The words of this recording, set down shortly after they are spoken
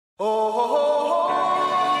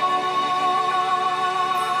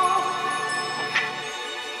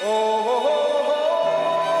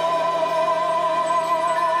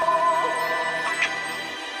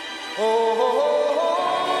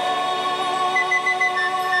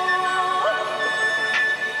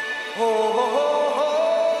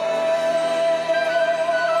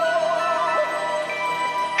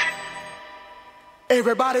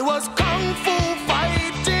Everybody was kung fu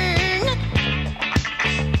fighting.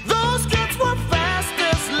 Those kids were fast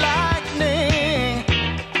as lightning.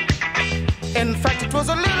 In fact, it was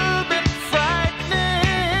a little bit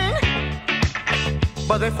frightening,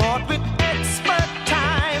 but they fought with expert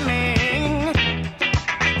timing.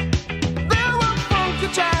 There were funky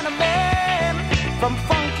Chinamen from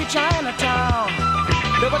funky Chinatown.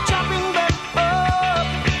 They were chopping them up,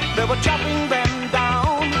 they were chopping them down.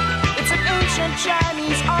 It's an ancient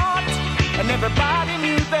Chinese art, and everybody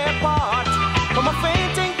knew their part. From a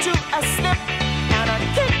fainting to a slip and a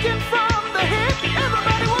kicking from the hip,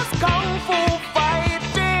 everybody was kung fu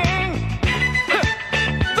fighting.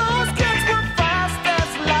 Those kids were fast as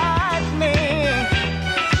lightning.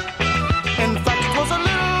 In fact, it was a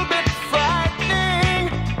little bit frightening,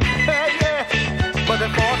 yeah, but they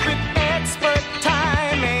fought with expert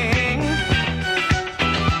timing.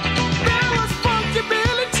 There was Funky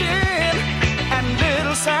Billy Chin and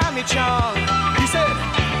Little Sammy Chung. He said,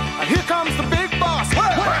 "Here comes the big boss.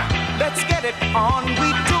 Let's get it on."